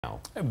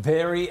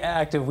Very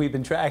active. We've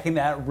been tracking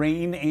that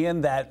rain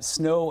and that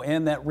snow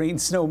and that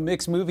rain-snow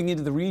mix moving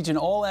into the region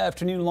all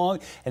afternoon long,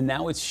 and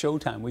now it's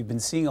showtime. We've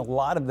been seeing a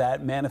lot of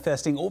that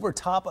manifesting over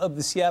top of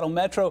the Seattle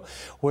metro,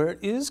 where it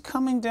is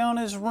coming down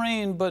as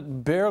rain,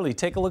 but barely.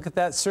 Take a look at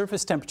that.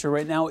 Surface temperature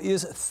right now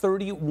is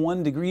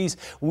 31 degrees.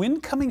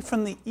 Wind coming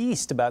from the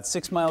east about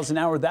 6 miles an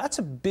hour. That's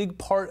a big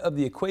part of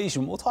the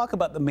equation. We'll talk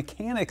about the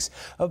mechanics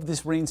of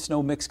this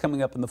rain-snow mix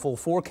coming up in the full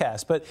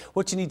forecast, but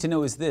what you need to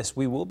know is this: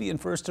 we will be in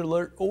first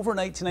alert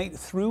overnight tonight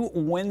through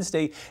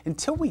Wednesday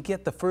until we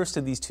get the first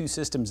of these two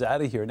systems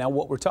out of here. Now,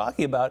 what we're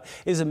talking about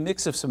is a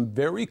mix of some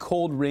very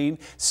cold rain,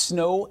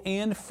 snow,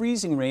 and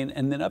freezing rain,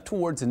 and then up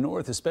towards the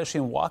north, especially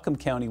in Whatcom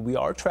County, we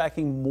are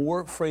tracking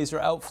more Fraser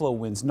outflow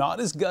winds. Not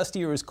as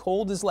gusty or as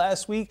cold as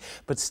last week,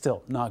 but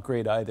still not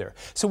great either.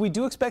 So we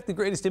do expect the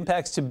greatest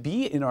impacts to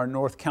be in our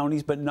north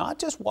counties, but not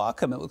just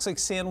Whatcom. It looks like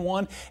San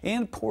Juan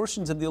and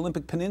portions of the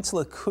Olympic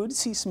Peninsula could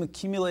see some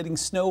accumulating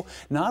snow,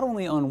 not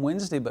only on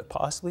Wednesday, but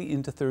possibly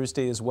into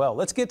Thursday as well.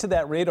 Let's get to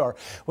that radar.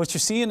 What you're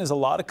seeing is a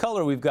lot of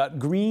color. We've got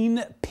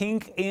green,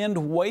 pink,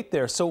 and white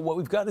there. So what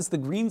we've got is the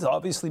greens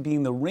obviously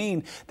being the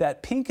rain.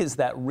 That pink is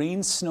that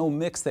rain-snow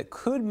mix that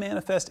could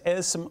manifest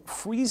as some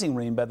freezing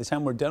rain by the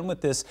time we're done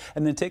with this.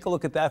 And then take a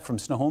look at that from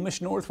Snohomish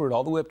northward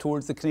all the way up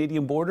towards the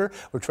Canadian border.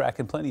 We're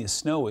tracking plenty of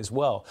snow as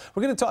well.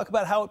 We're going to talk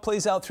about how it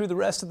plays out through the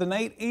rest of the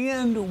night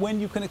and when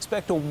you can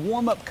expect a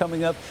warm-up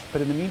coming up.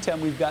 But in the meantime,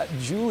 we've got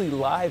Julie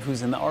live,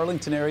 who's in the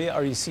Arlington area.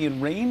 Are you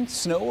seeing rain,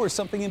 snow, or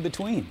something in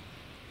between?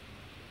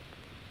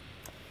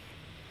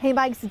 Hey,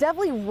 Mike, it's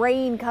definitely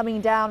rain coming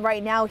down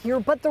right now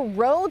here, but the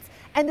roads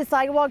and the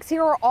sidewalks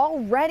here are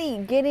already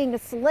getting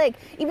slick.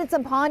 Even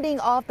some ponding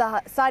off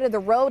the side of the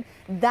road,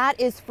 that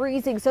is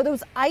freezing. So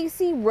those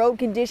icy road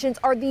conditions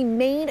are the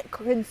main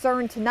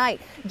concern tonight.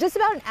 Just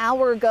about an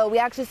hour ago, we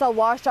actually saw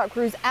WashDOT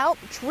crews out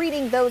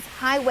treating those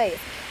highways.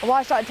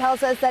 WashDOT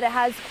tells us that it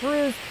has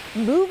crews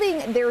moving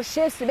their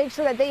shifts to make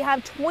sure that they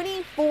have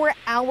 24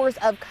 hours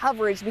of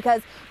coverage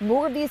because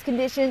more of these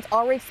conditions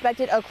are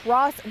expected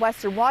across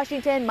western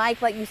Washington.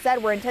 Mike, like you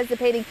said, we're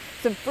anticipating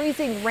some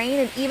freezing rain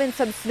and even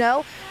some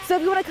snow. So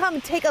if you want to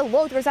come take a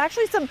look, there's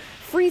actually some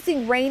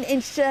freezing rain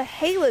in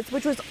Chehalis,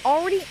 which was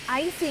already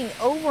icing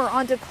over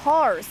onto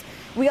cars.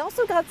 We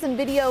also got some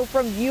video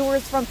from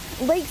viewers from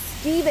Lake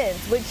Stevens,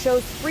 which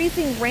shows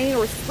freezing rain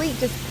or sleet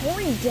just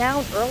pouring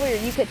down earlier.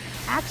 You could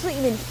actually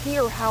even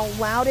hear how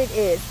loud it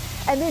is.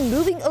 And then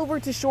moving over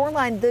to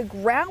Shoreline, the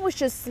ground was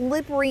just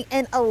slippery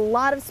in a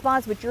lot of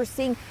spots, which you're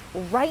seeing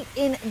right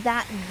in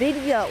that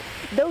video.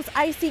 Those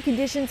icy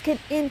conditions can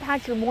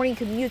impact your morning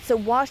commute, so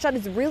WashDOT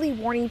is really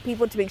warning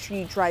people to make sure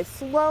you drive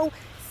slow,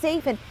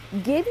 safe, and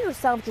give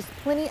yourself just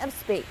plenty of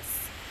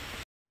space.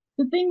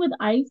 The thing with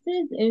ice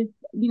is,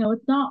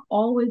 it's not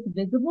always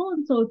visible,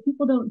 and so if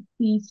people don't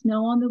see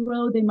snow on the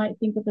road, they might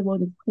think that the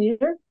road is clear,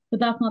 but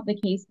that's not the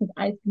case because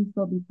ice can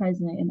still be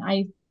present, and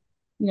ice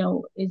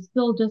is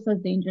still just as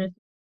dangerous.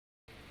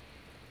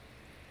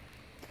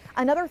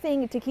 Another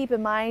thing to keep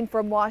in mind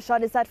from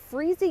WashDOT is that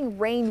freezing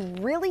rain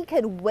really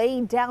can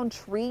weigh down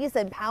trees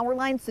and power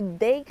lines so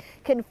they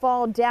can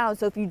fall down.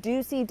 So if you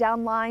do see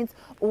down lines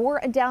or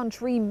a down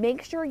tree,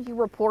 make sure you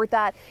report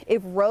that.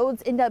 If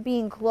roads end up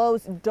being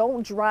closed,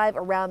 don't drive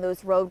around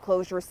those road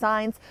closure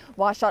signs.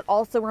 WashDOT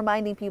also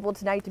reminding people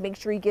tonight to make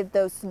sure you give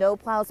those snow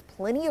plows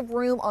plenty of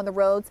room on the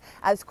roads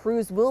as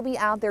crews will be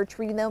out there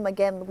treating them.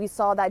 Again, we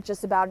saw that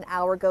just about an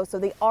hour ago, so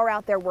they are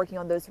out there working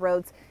on those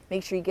roads.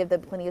 Make sure you give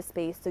them plenty of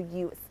space so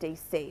you stay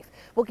safe.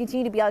 We'll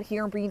continue to be out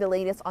here and bring you the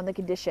latest on the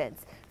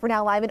conditions. For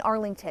now, live in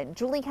Arlington,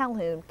 Julie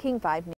Calhoun, King 5 News.